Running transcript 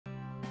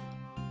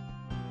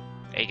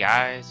Hey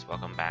guys,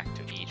 welcome back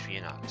to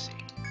Etrian Odyssey.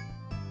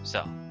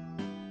 So,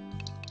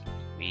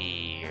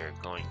 we're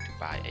going to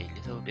buy a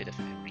little bit of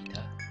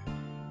Rita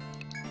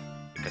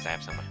because I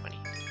have so much money.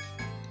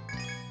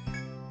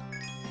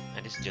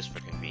 And this is just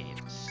for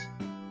convenience.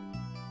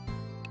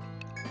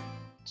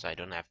 So I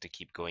don't have to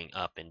keep going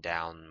up and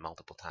down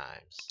multiple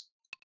times.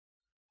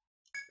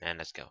 And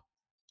let's go.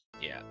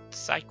 Yeah,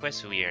 side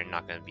quests we are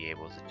not going to be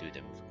able to do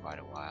them for quite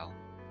a while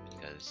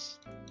because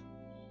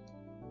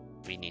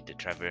we need to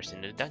traverse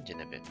in the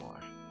dungeon a bit more.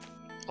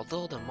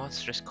 Although the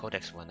monstrous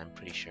codex one, I'm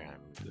pretty sure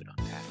I'm good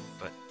on that,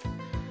 but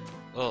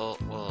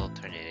we'll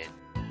turn it in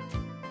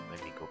when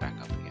we go back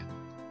up again.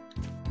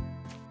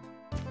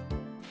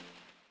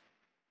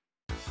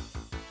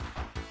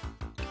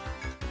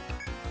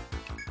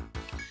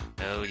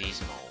 Oh,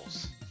 these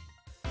moles.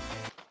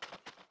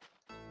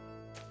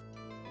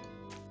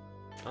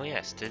 Oh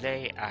yes,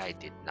 today I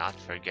did not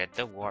forget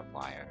the warp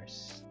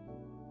wires,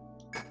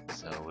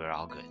 so we're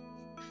all good.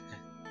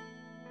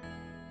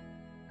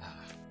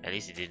 At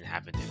least it didn't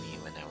happen to me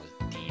when I was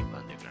deep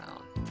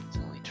underground. It's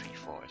only 3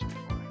 floors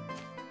before.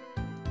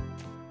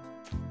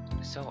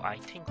 So I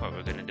think what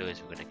we're gonna do is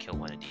we're gonna kill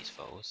one of these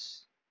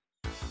foes.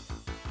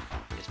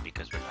 Just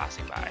because we're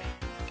passing by.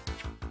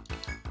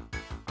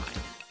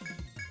 Fine.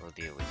 We'll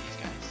deal with these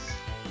guys.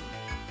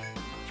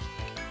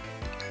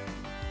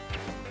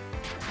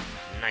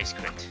 Nice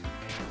crit.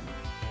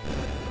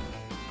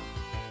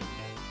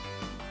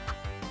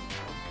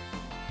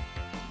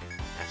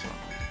 That's what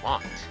we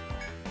want.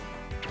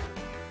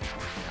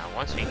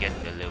 Once we get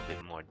a little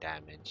bit more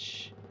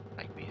damage,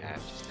 like we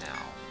have just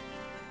now,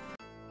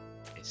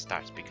 it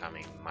starts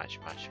becoming much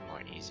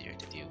more easier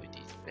to deal with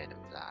these Venom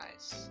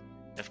flies.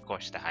 Of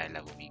course, the higher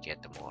level we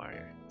get, the more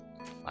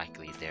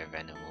likely their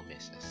Venom will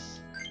miss us.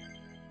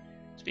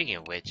 Speaking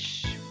of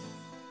which,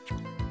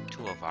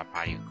 2 of our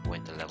party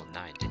went to level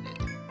 9, didn't they?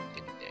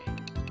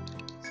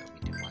 So we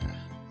do wanna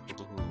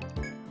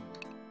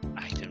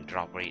item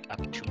drop rate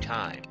up 2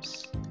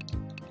 times.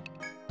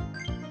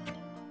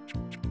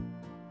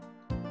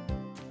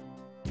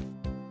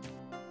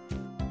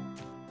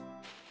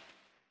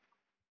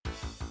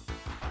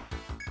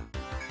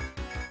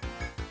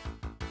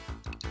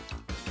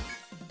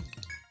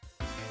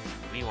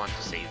 We want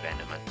to save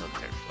Venom until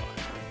 3rd floor.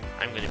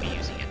 I'm going to be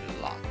using it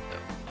a lot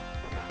though.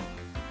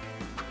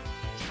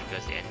 It's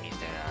because the enemies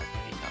there are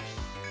pretty tough.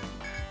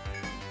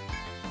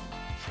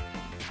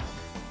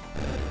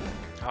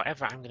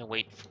 However, I'm going to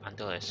wait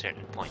until a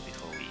certain point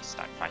before we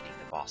start fighting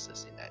the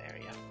bosses in that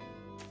area.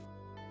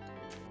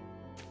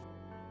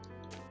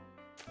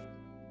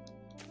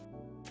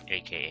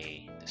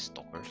 AKA the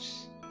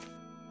Stalkers.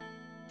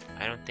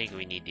 I don't think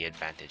we need the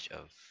advantage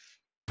of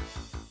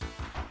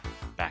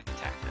back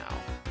attack now.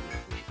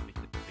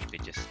 We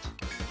could just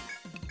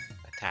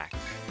attack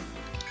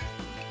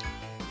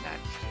that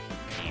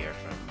deer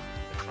from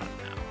the front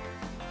now.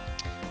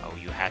 Oh,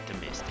 you had to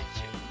miss, didn't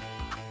you?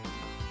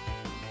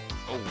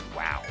 Oh,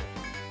 wow.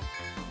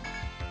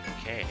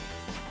 Okay.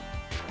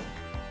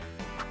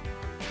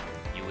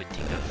 You would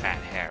think a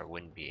fat hare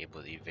wouldn't be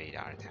able to evade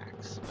our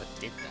attacks, but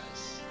it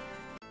does.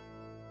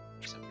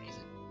 For some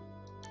reason.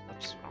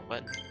 Oops, wrong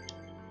button.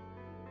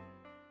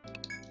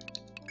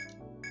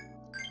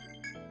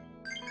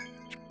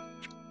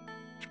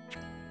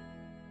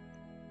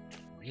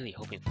 Really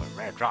hoping for a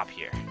rare drop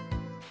here.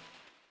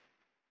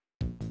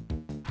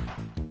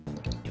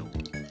 Yo.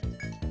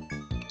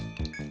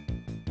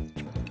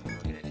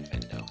 We're gonna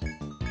defend though.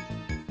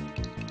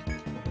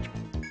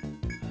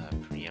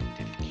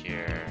 Preemptive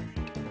cure.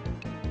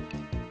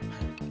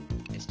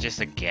 It's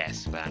just a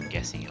guess, but I'm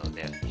guessing he'll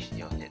hit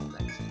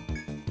Lex.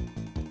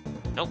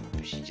 Nope,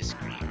 she just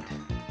screamed.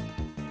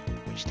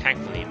 Which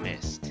thankfully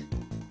missed.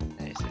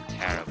 That is a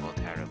terrible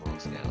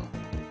skill.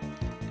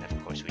 And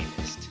of course we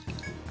missed.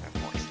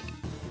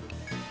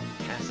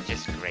 That's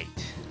just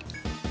great.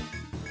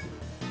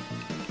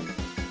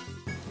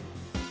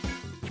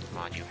 Come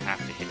on, you have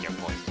to hit your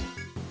poison.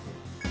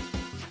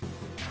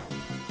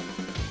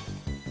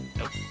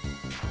 Nope.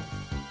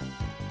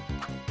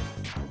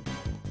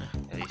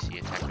 At least you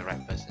attacked the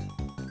right person.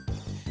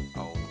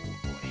 Oh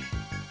boy.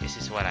 This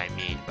is what I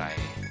mean by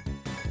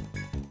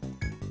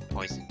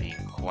poison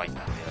being quite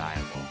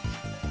unreliable.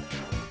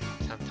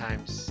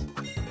 Sometimes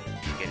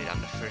you get it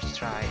on the first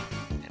try,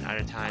 and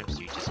other times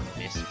you just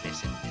miss.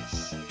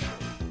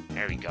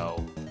 There we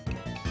go.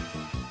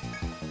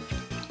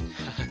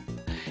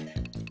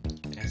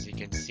 As you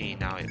can see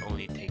now, it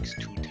only takes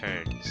 2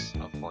 turns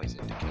of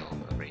poison to kill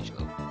a rage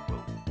low.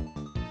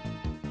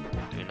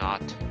 Do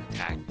not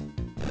attack.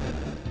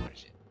 What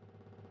is it?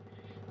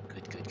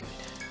 Good.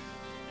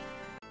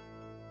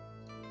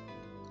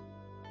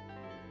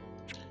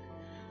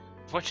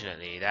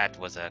 Fortunately, that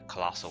was a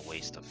colossal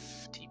waste of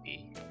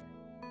TP.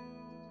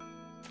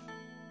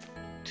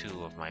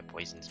 2 of my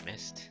poisons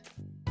missed.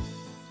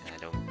 I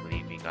don't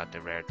believe we got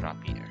the rare drop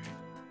either.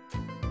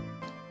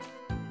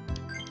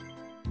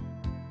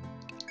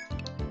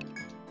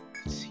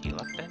 Let's heal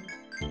up then.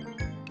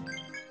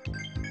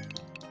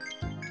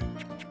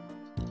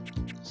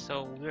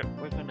 So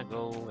we're gonna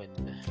go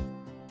and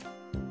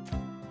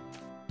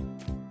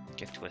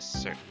to a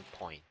certain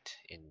point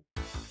in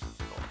your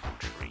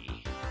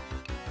tree.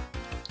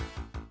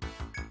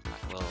 But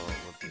we'll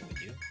deal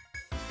with you.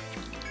 So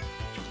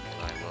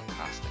I will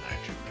cast an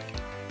archer.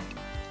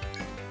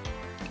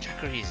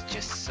 Trickery is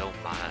just so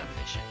mana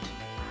efficient. It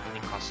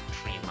only costs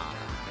 3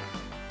 mana.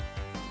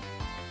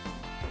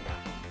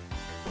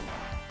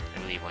 I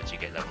believe once you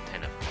get level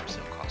 10, of course,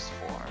 it'll cost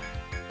 4.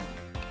 Then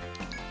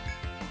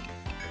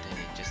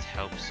it just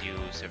helps you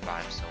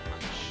survive so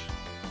much.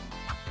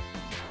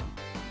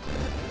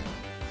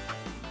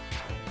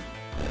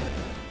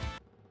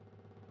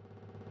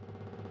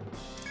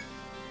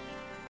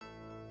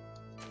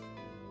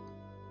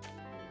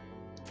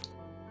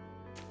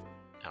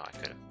 Oh, I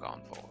could have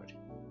gone forward.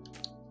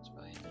 It's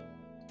fine.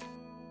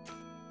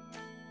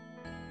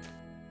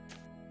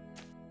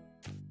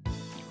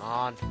 Come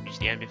on, reach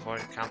the end before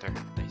the counter.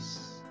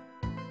 Nice.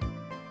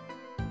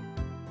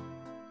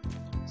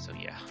 So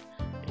yeah,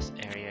 this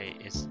area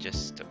is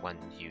just one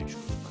huge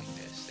room like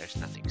this. There's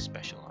nothing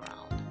special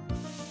around.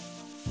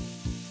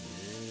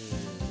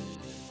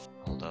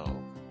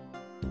 Although,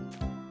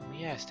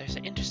 yes, there's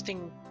an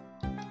interesting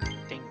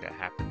thing that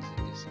happens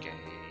in this game.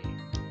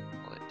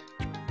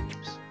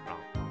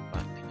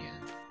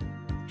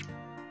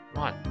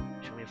 Come on,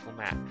 show me a full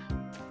map.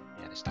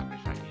 Yeah, the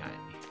Stalker's right behind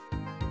me.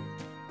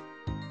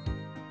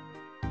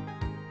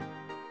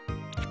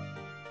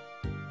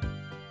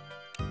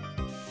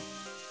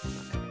 Oh,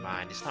 never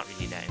mind, it's not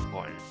really that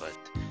important, but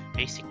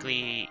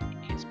basically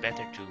it's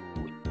better to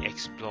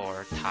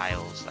explore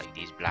tiles like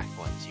these black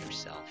ones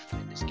yourself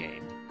in this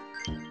game,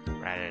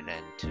 rather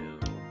than to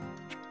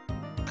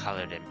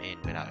color them in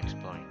without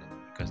exploring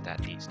them, because that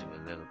leads to a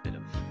little bit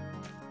of...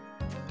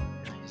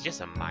 It's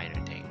just a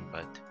minor thing,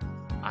 but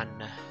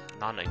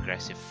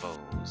non-aggressive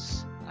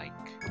foes, like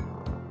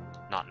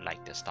not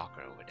like the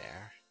Stalker over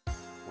there,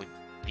 would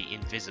be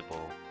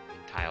invisible in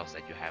tiles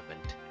that you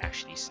haven't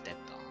actually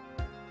stepped on,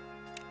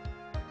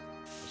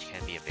 which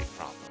can be a big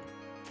problem.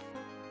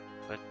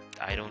 But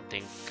I don't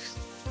think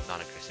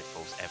non-aggressive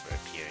foes ever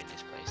appear in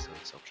this place, so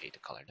it's okay to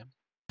color them.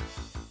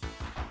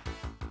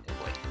 Oh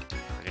boy,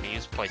 we're gonna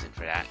use poison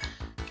for that.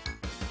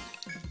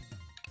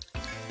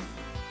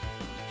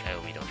 Oh,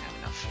 we don't have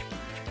enough.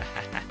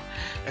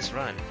 Let's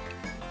run.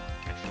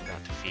 I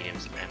forgot to feed him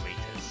some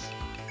Amritas.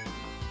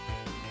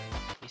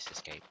 Please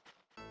escape.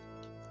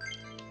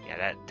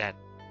 Yeah,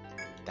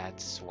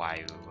 that's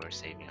why we were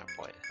saving our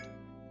poison. I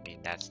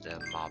mean, that's the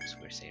mobs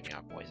we're saving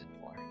our poison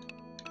for.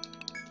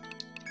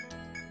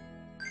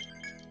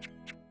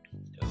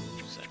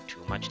 Those are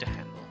too much to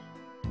handle.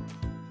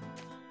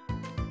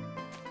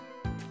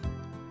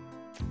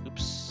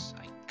 Oops,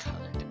 I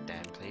colored the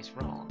damn place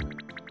wrong.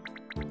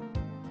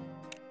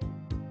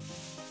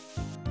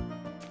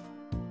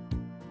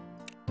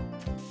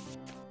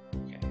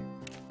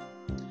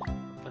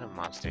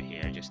 Monster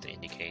here just to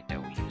indicate that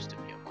we used to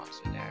be a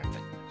monster there, but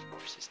of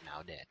course it's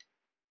now dead.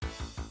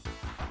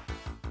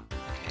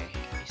 Okay,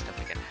 at least stuff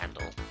we can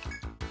handle.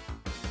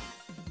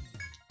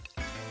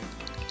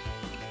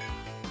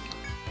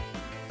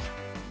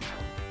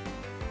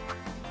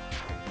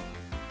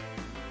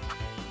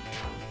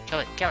 Kill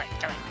it, kill it,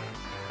 kill it!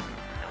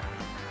 No.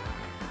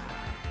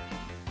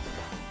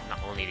 Not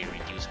only do they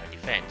reduce our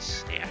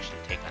defense, they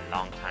actually take a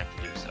long time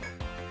to do so.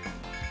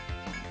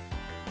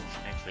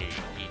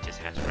 He just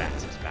has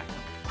rats as backup.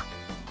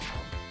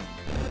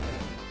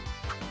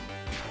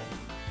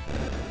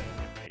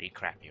 They're pretty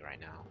crappy right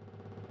now.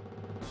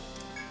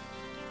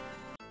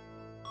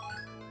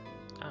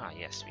 Ah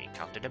yes, we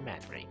encountered a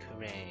mandrake,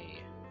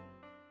 hooray!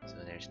 So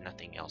there's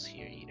nothing else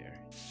here either.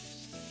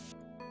 It's just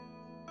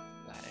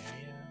that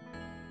area.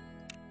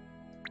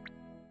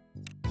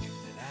 Get rid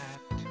of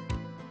that.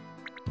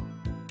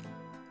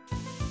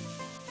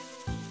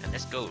 And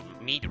let's go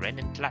meet Ren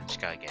and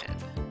Tlachka again.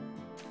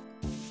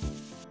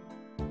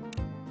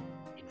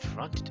 In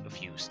front of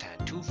you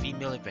stand 2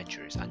 female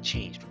adventurers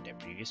unchanged from their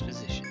previous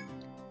position.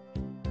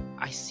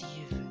 I see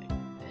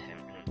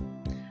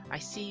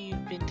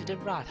you've been to the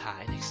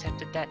Rothai and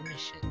accepted that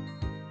mission.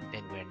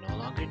 Then we're no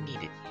longer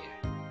needed here.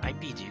 I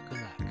bid you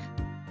good luck.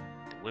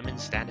 The women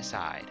stand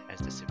aside as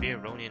the severe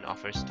Ronin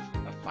offers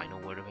a final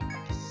word of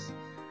advice.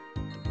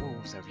 The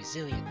wolves are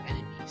resilient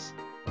enemies.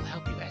 We'll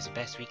help you as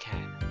best we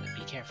can, but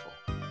be careful.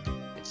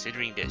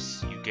 Considering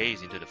this, you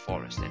gaze into the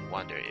forest and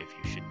wonder if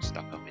you shouldn't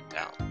stock up in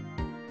town.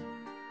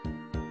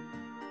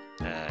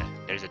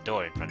 There's a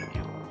door in front of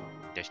you.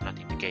 There's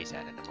nothing to gaze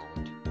at the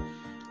moment.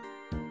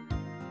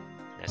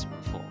 Let's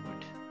move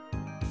forward.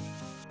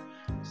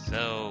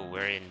 So,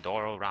 we're in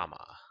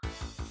Dororama.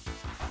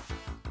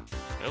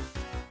 Nope.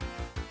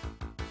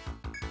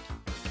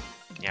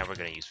 Yeah, we're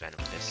gonna use Venom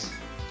for this.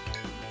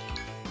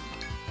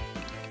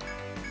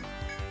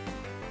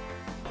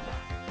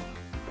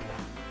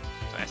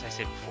 So as I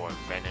said before,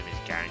 Venom is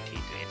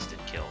guaranteed to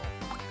instant kill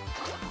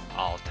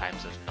all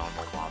types of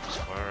normal mobs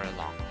for a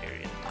long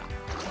period of time.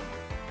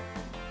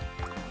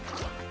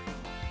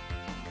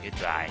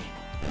 Goodbye.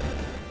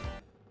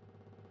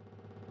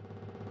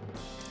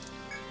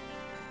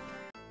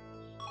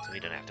 So we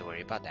don't have to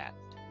worry about that.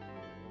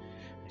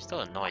 I'm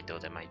still annoyed though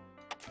that my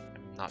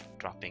I'm not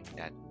dropping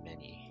that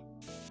many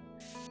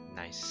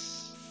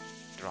nice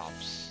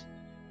drops,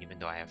 even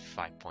though I have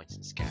 5 points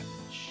in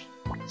Scavenge.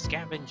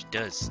 Scavenge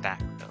does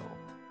stack though,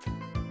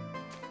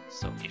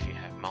 so if you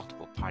have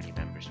multiple party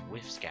members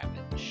with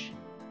Scavenge,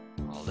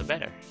 all the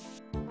better.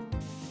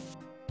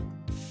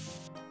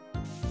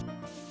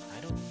 I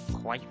don't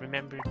quite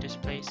remember this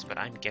place, but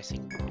I'm just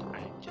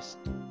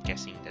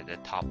guessing that the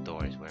top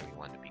door is where we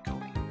want to be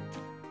going.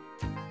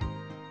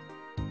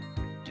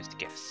 Just a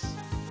guess.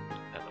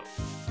 Uh-oh.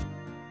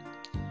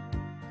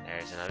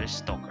 There's another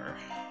Stalker,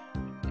 I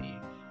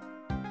believe.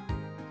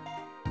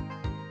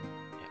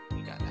 Yeah,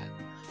 we got that.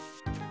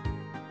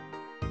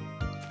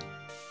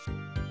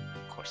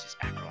 Of course, it's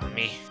aggro on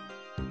me.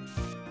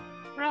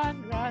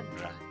 Run, run,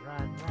 run,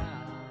 run, run.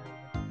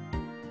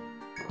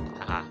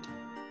 Haha.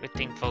 Good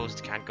thing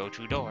foes can't go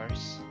through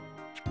doors.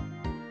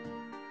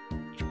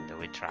 Even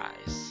though it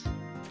tries.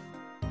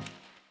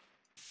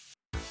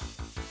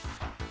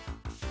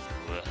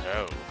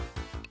 Whoa.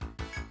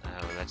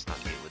 Oh, let's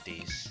not deal with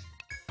these.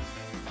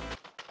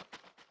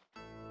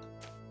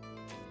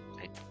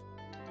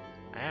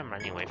 I am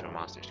running away from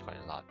monsters quite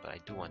a lot, but I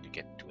do want to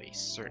get to a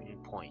certain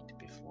point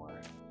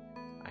before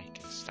I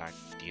can start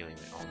dealing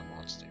with all the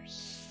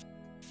monsters.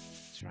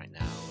 So right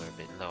now we're a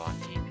bit low on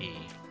TP.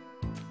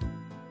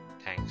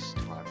 Thanks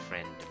to our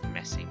friend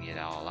messing it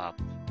all up.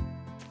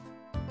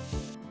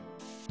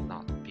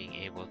 Not being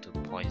able to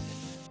poison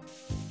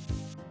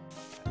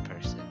a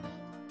person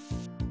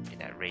in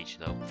that rage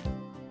low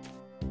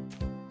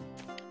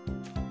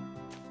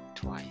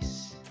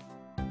twice.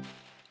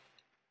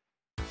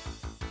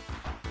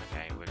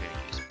 Okay, we're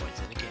gonna use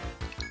poison again.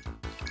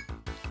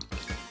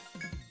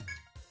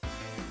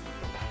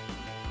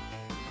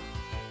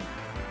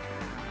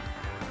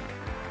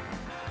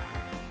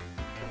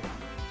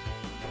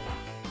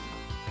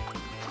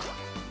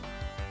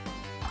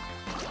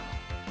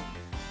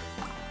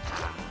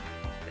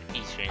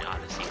 Etrian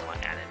Odyssey 1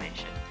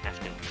 animation. Have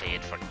to play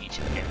it for each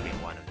and every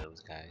one of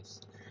those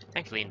guys.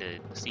 Thankfully in the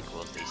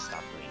sequels they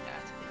stopped doing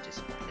that. They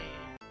just play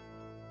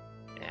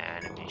the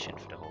animation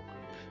for the whole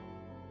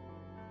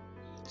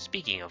group.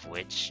 Speaking of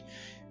which,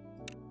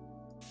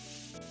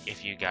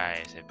 if you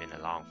guys have been a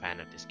long fan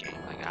of this game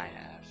like I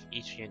have,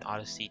 Etrian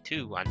Odyssey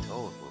 2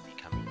 Untold will be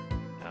coming.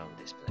 Oh,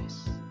 this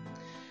place.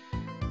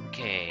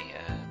 Okay,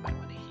 might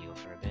want to heal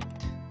for a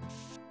bit.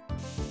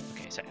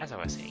 Okay, so as I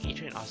was saying,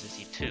 Etrian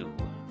Odyssey 2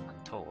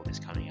 Untold is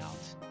coming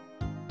out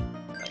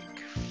like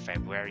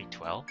February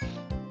 12th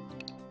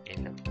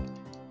in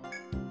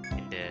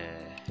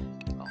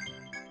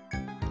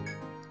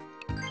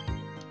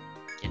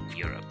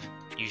Europe.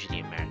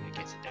 Usually America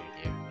gets it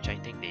earlier, which I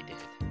think they did,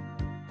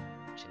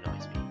 which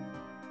annoys me.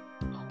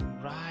 Oh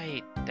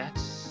right,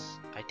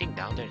 I think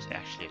down there is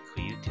actually a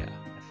Kuyuta.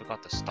 I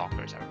forgot the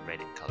Stalkers are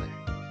red in color.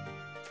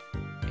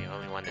 Okay, all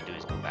we want to do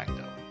is go back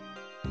though,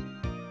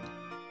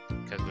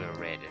 because we're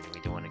red and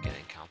we don't want to get an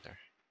encounter.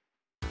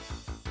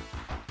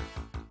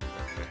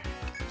 We're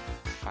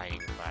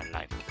fighting for our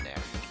life over there.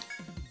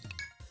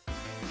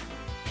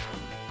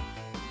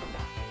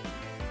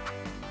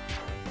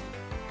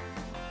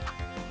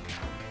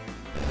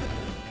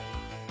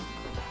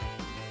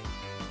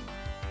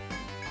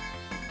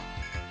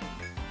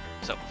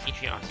 So,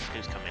 Etrian Odyssey 2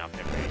 is coming out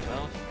February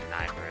 12th, and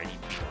I've already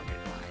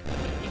pre-ordered mine.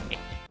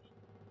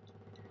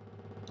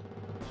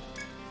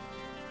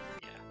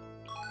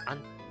 Yeah.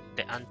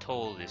 The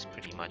Untold is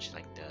pretty much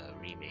like the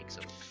remakes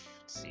of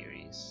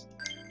series.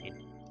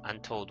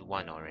 Untold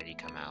 1 already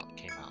came out.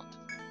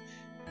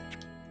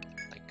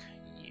 Like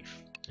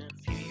a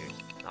few years,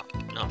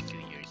 not a few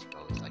years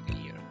ago, it's like a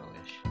year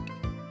ago-ish.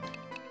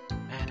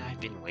 And I've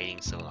been waiting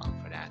so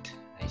long for that.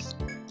 I'm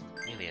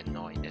really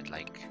annoyed that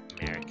like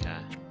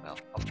America, well,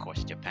 of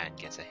course Japan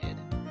gets ahead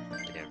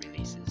with their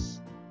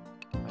releases,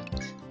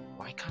 but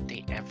why can't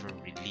they ever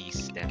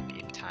release them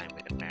in time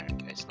with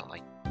America? It's not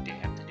like they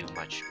have to do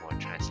much more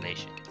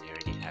translation. They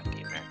already have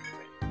the American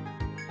version.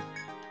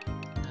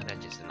 Now that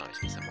just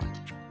annoys me somewhat.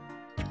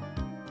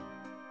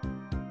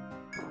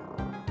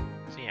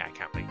 So yeah, I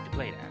can't wait to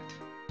play that.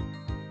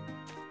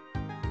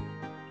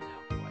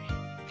 Oh boy,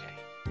 okay.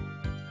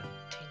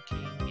 I'm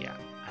thinking, yeah,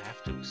 I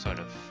have to sort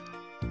of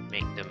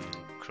make them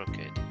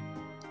crooked.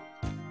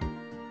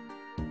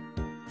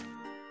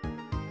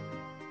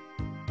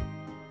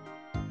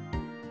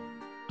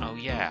 Oh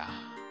yeah.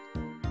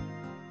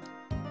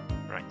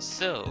 Right,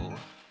 so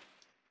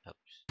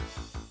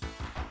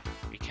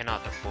we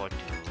cannot afford to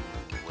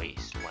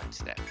waste one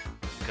step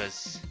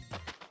because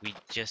we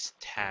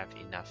just have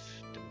enough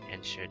to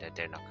ensure that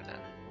they're not gonna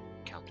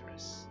counter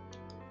us.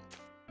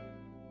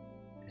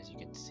 As you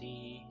can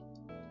see,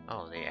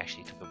 oh, they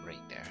actually took a break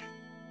there.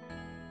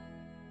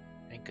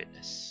 Thank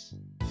goodness.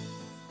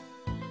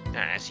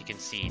 Now, as you can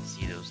see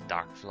those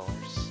dark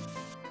floors.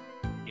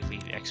 If we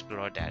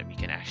explore that, we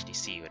can actually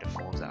see where the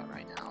foes are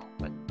right now.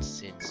 But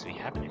since we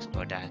haven't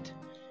explored that,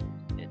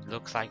 it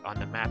looks like on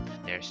the map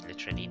there's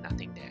literally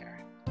nothing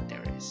there. But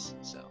there is,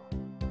 so.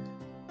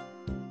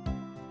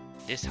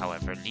 This,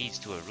 however, leads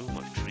to a room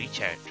of 3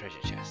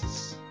 treasure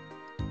chests.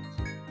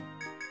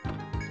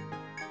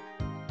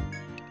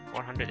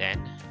 400N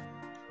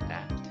for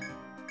that.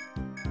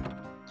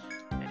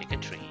 Medic a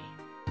tree.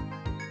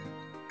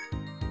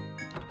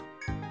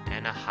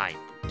 And a high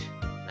boot.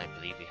 And I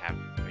believe we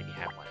already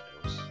have one of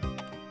those.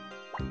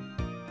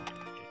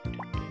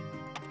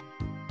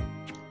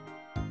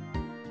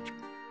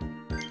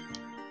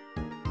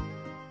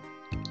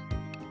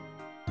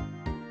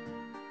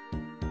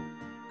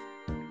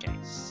 Okay,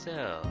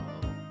 so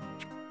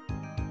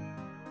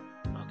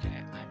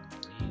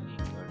I'm really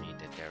worried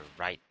that they're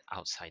right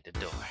outside the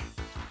door.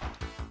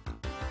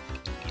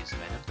 Use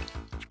Venom.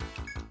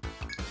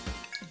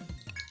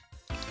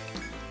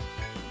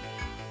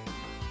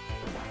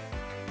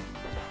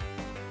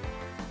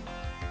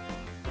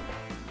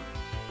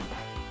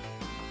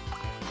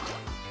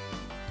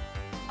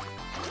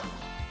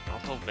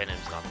 Although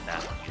Venom's not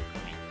that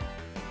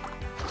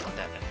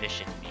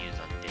efficient to use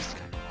on this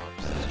kind of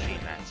mobs, those tree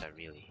rats are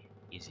really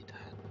easy to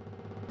handle.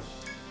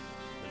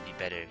 Would be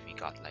better if we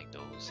got like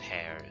those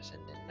hairs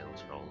and then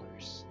those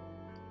rollers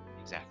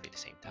exactly the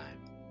same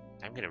time.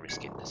 I'm gonna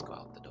risk it. Let's go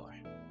out the door.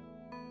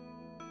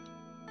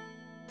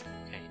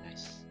 Okay,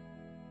 nice.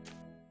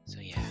 So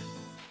yeah,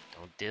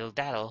 don't diddle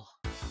daddle.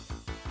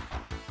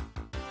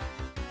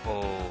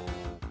 Oh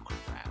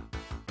crap!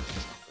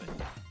 That's not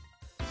good.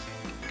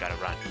 We gotta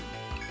run.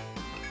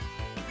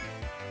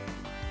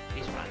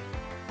 Please run.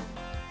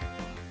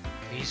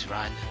 Please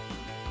run.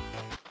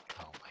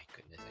 Oh my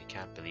goodness! I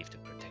can't believe the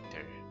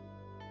protector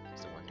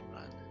is the one to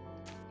run.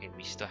 Okay,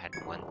 we still had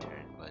one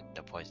turn, but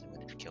the poison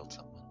would have killed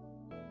someone.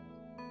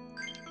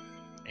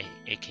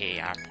 AKA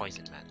our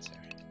poison mancer.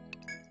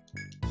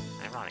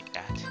 Ironic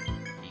that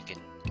he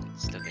can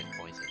still get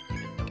poisoned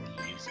even though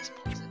he uses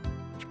poison.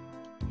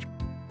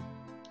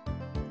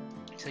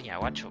 So yeah,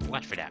 watch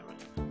for that room.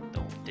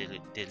 Don't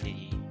diddly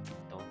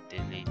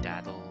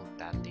daddle,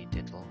 daddly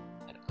diddle.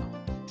 I don't know.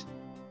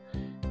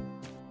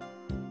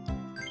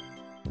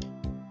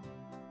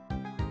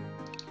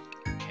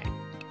 Okay.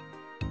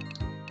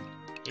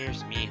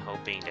 Here's me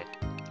hoping that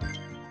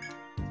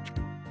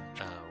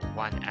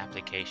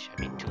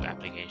two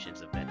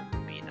applications of Venom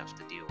would be enough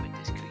to deal with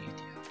this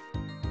Kuyutia.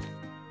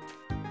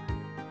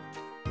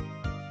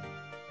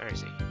 Where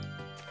is he?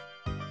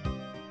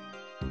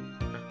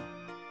 Huh?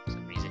 For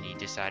some reason he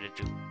decided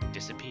to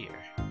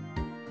disappear.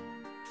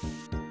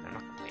 I'm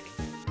not complaining.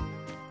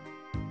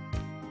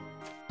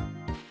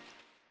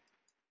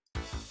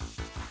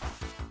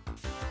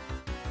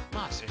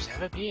 Monsters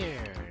have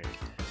appeared!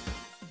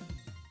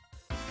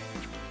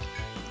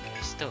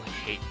 I still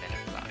hate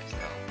Venom flies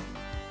though.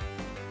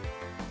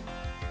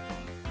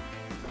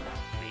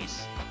 Please.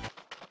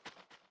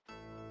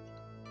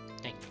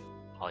 Thank you.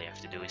 All you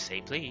have to do is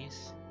say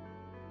please.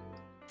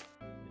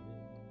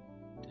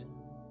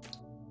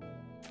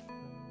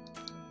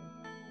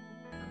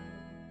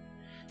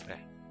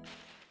 Okay.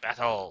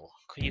 Battle!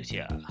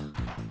 Kuyutia!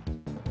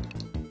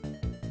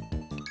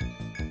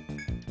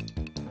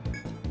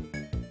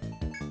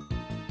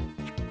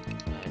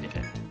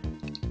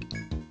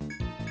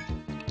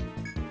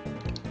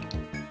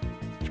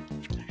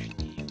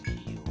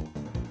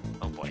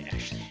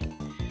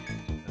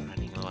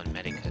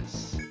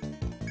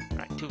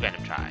 Two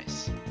Venom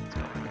tries. Let's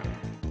go.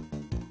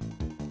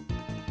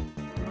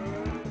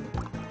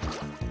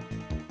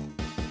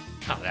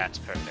 Oh, that's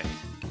perfect.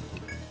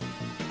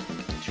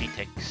 3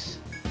 ticks.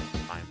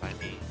 Fine by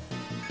me.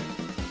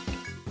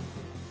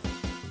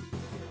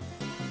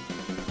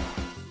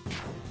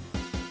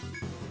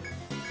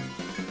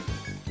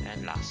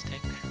 And last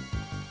tick.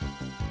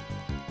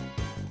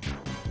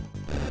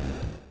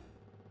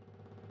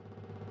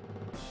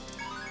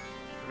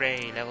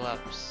 Hooray, level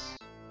ups.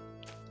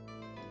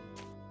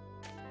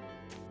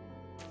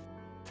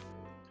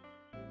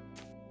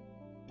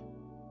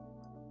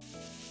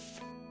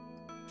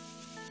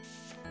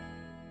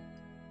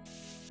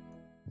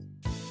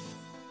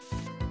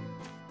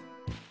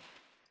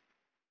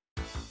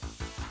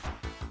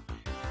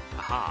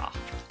 Aha!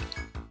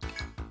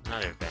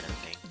 Another Venom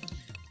thing.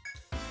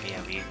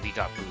 Yeah, we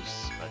got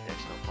boosts, but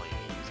there's no point in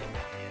using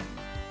that yet.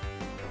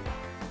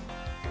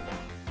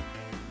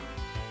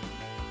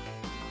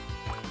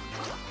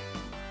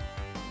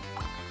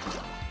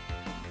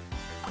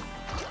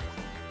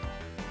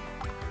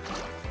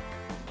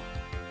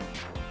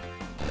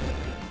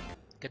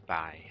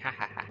 Goodbye. Ha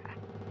ha ha ha.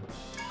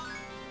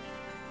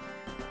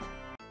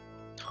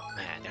 Oh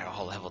man, they're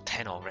all level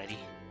 10 already.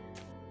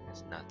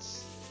 That's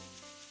nuts.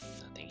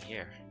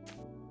 Here.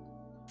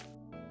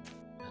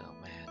 Oh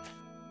man.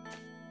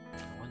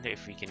 I wonder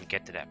if we can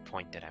get to that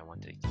point that I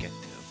wanted to get to.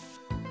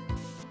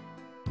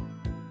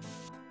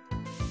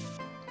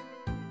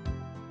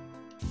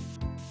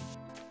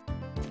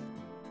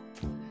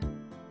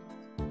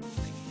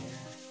 Nothing here.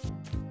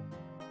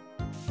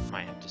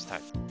 Might have to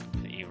start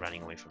completely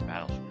running away from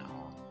battle from now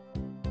on.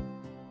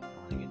 I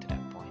want to get to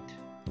that point.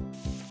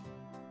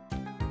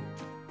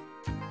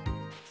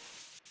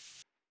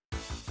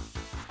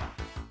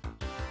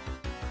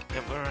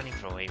 Yep, we're running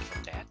away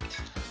from that.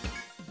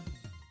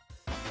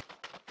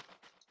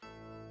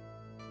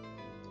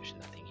 There's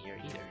nothing here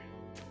either.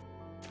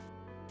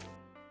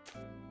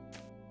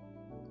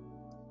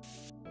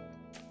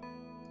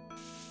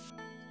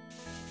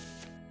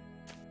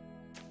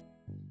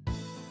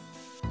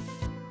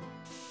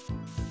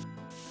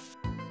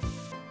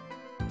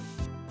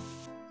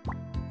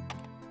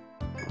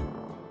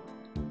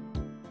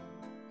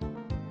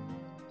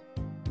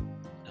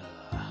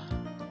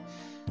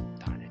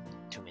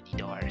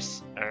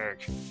 bars.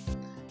 Urgh.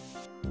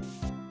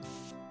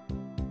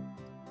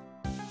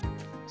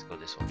 Let's go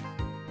this one.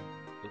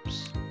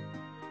 Oops.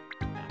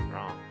 I'm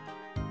wrong.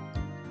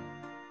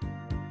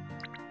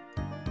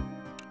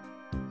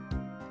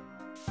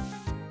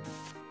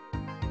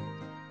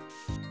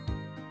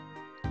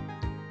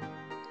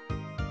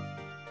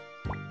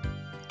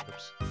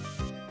 Oops.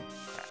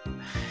 Crap.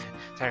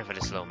 Sorry for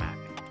the slow mapping.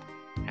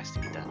 Has to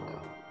be done though.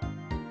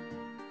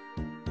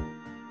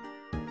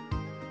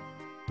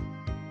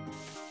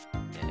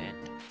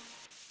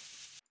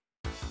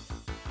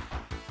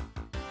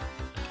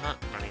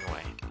 Running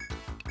away.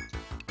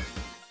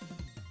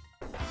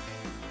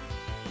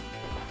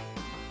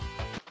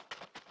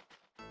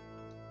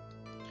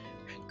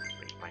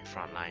 My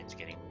front line's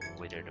getting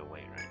withered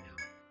away right now.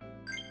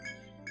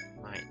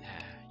 Might,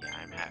 yeah,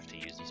 I'm gonna have to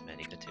use these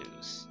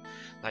Medicatus.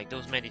 Like,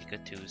 those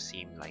Medicatus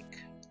seem like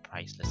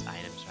priceless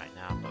items right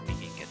now, but we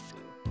can get to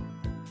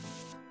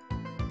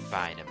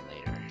buy them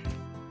later.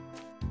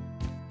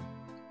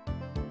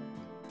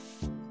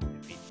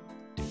 If we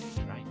do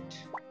it right.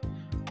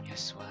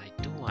 Yes, what I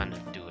do want to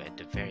do at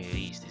the very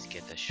least is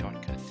get the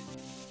shortcut.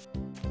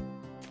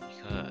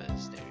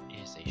 Because there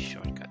is a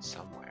shortcut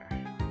somewhere.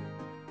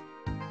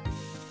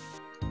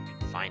 You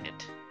can find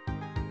it.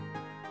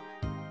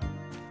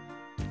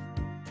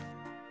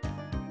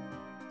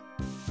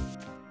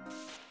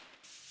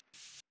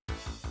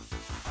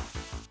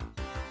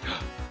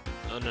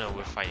 Oh no,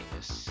 we're fighting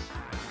this.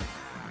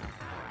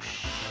 Oh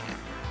shit.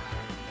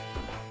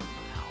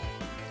 Ow.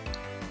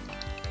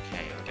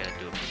 Okay, we're gonna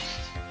do a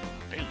boost.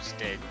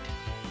 Boosted.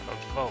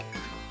 Provoke.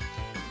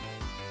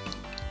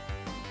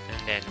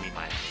 And then we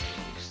might do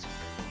a boost.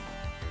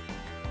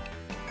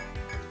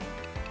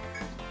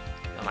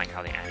 I don't like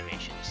how the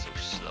animation is so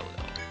slow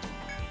though.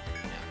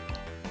 Yeah.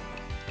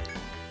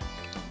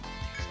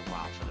 Takes a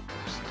while for the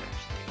boost to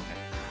actually take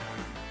effect.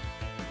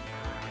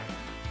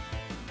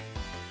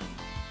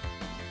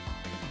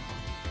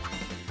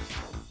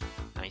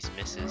 Nice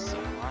misses so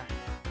far.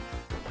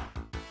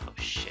 Oh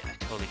shit, I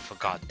totally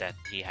forgot that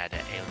he had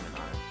an ailment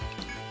on him.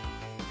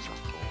 It's not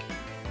cool.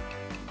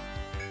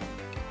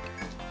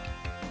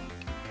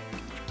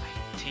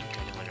 I think I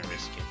don't want to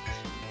risk it.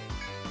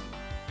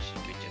 She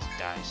could just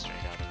die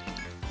straight up.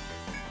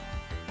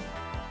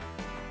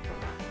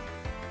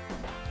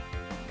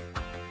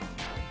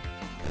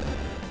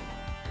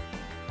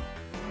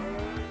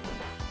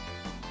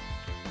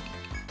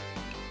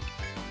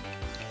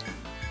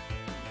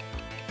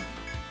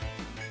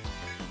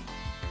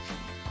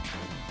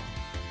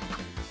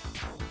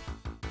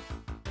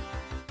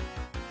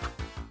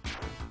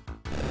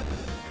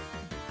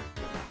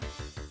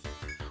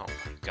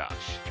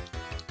 Gosh.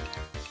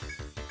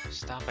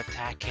 Stop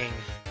attacking.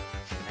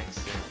 Next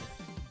thing.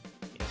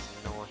 He has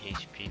no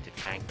HP to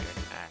tank your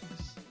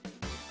attacks.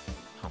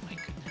 Oh my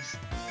goodness.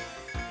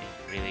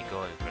 He's really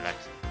going for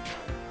Lexi.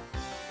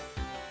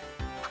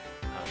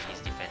 Oh,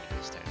 he's defending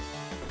this turn.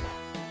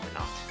 Or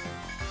not.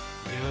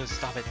 Dude,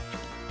 stop it.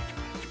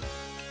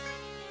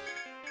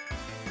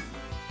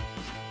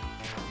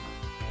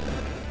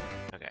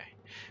 Okay.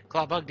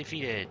 Clawbug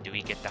defeated. Do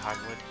we get the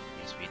hardwood?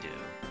 Yes, we do.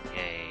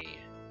 Yay.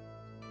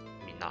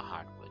 Not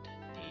hardwood,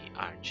 the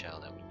iron shell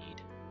that we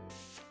need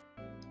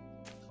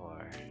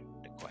for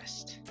the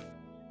quest.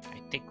 I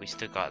think we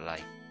still got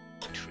like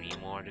 3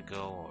 more to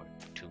go or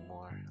 2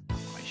 more, I'm not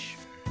quite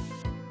sure.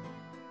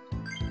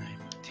 I'm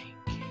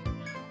thinking,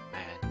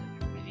 man,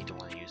 I really don't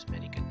want to use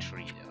Medica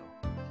 3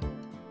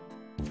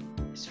 though.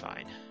 It's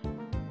fine.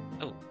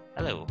 Oh,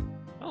 hello.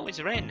 Oh, it's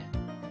Ren.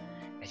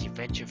 As you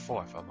venture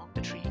forth among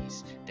the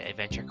trees, the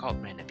adventure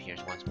called Ren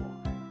appears once more.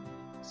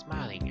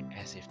 Smiling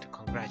as if to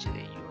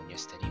congratulate you on your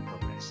steady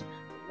progress,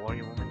 the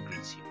warrior woman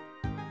greets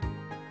you.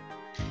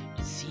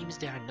 It seems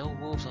there are no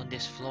wolves on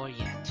this floor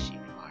yet, she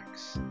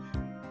remarks.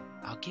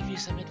 I'll give you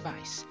some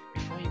advice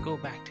before you go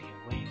back to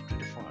your way through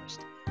the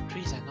forest.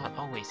 Trees are not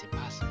always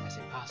as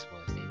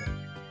impossible as they look.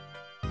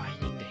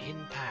 Finding the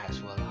hidden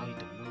paths will allow you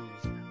to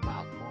move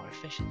about more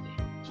efficiently.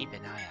 Keep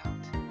an eye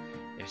out.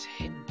 There's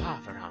a hidden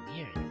path around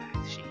here, in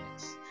fact, she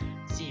hints.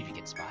 See if you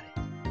can spot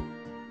it.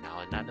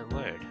 Now another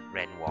word,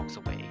 Ren walks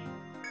away.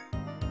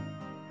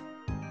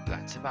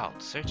 Glance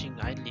about, searching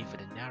idly for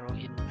the narrow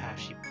hidden path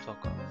she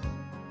spoke of.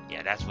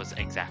 Yeah, that's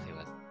exactly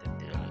what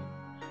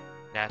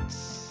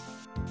that's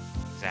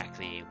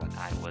exactly what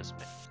I was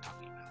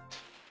talking about.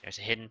 There's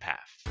a hidden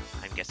path.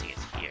 I'm guessing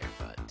it's here,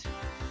 but it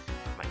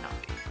might not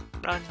be.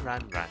 Run,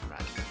 run, run,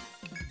 run.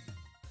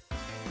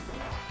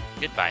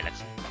 Goodbye,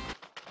 Lexi.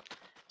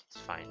 It's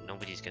fine.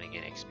 Nobody's gonna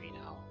get XP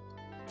now.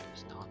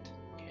 It's not.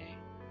 Okay.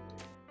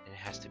 Then it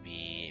has to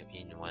be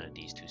in one of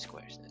these 2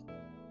 squares then.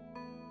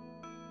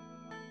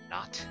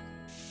 Not.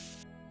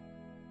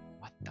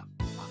 What the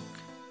fuck?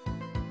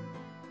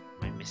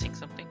 Am I missing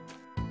something?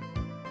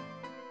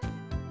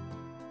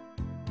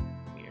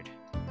 Weird.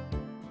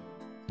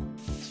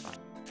 It's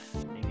fine.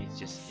 Maybe it's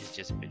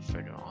just a bit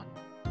further on.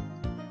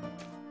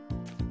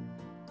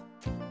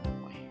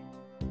 Boy.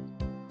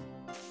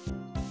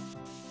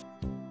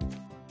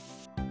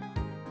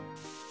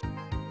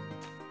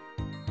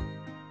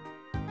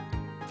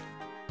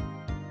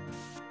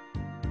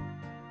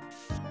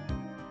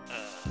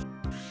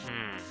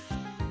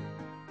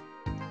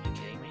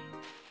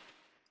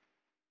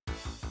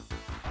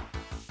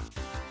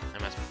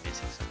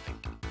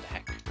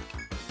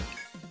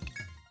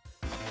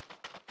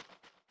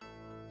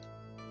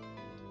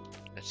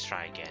 Let's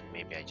try again.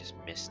 Maybe I just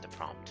missed the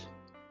prompt.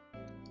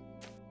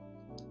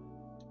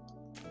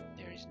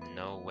 There is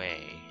no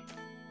way.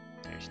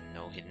 There's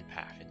no hidden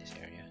path in this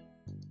area.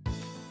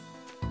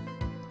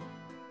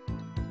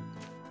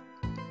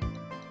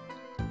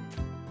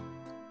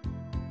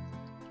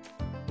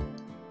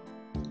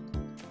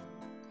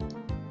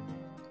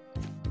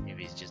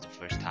 Maybe it's just the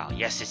first tile.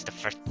 Yes, it's the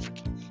first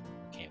freaking...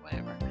 Okay,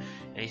 whatever.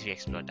 At least we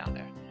explored down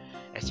there.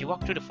 As you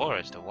walk through the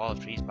forest, the wall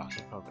of trees blocks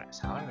your progress.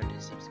 However,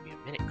 there seems to be a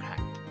minute crack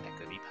that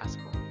could be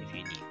passable if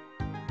you need.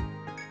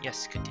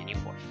 Yes, continue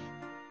forth.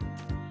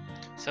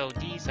 So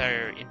these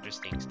are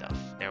interesting stuff.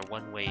 They're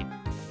one-way,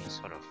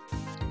 sort of.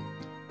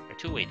 They're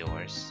two-way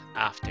doors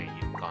after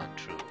you've gone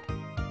through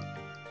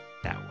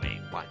that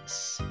way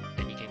once.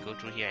 Then you can go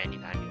through here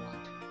anytime you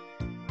want,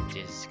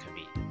 which is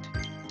convenient.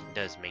 It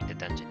does make the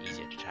dungeon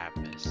easier to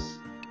traverse,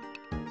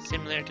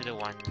 similar to the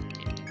one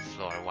in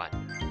floor 1,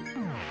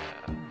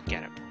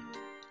 gather point.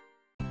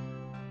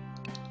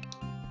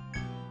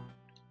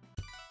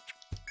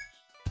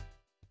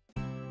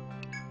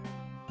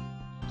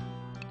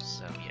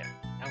 So yeah,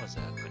 that was a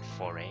good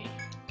foray.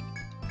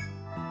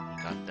 We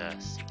got the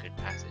secret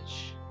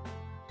passage.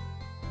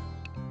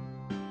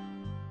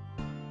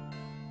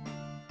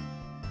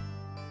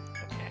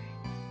 Okay.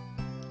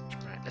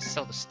 Alright, let's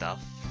sell the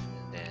stuff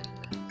and then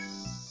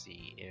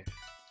see if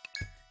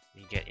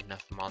we get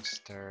enough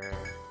monster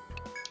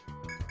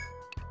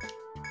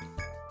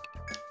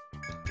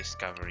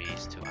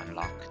discoveries to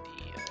unlock the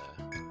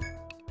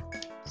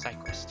side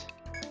quest.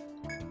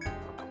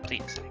 Or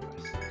complete the side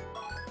quest.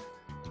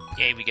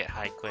 Yay, we get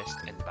hide quest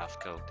and buff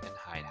coat and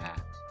hide hat.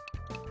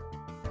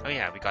 Oh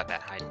yeah, we got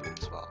that hide boot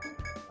as well.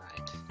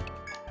 Right.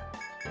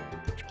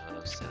 Oh,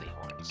 those silly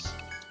horns.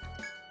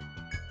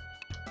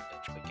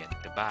 Don't forget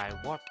to buy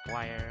warp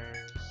wires.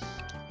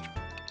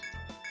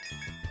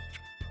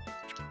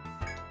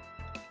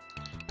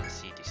 Let's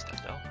see this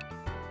stuff though.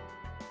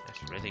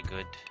 That's really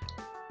good.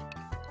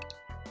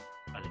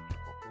 Other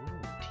people.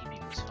 Ooh, TP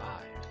was 5.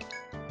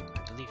 I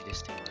believe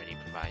this thing already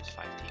provides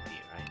 5 TP,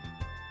 right?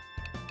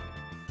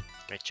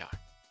 Red chart.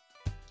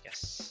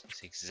 Yes,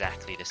 it's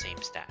exactly the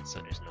same stat, so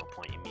there's no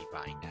point in me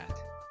buying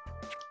that.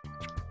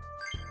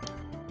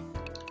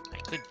 I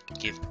could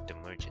give the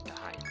merchant a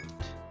high boot.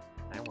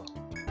 I will.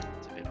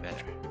 It's a bit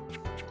better.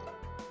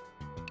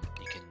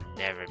 You can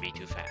never be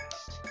too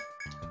fast,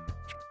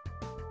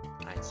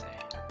 I'd say.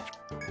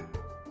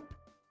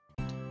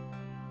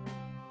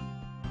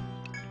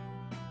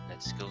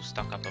 Let's go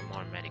stock up on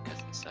more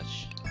medicas and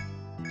such.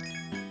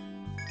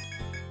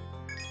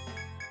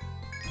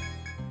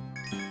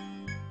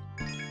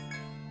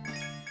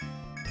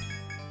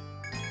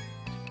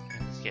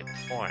 Get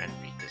 4 and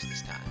read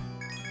this time.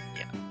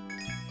 Yeah.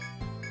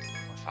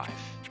 Or 5.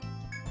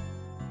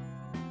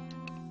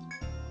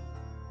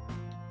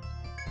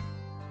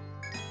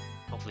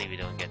 Hopefully we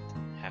don't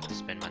have to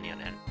spend money on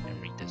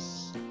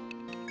Emeritus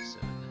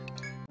soon.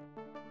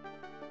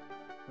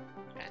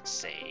 And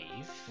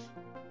save.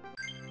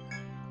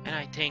 And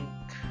I think,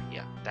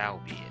 yeah, that will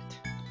be it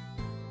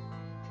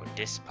for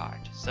this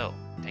part. So,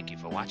 thank you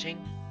for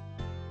watching,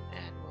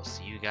 and we'll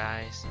see you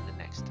guys in the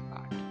next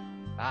part.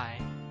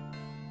 Bye!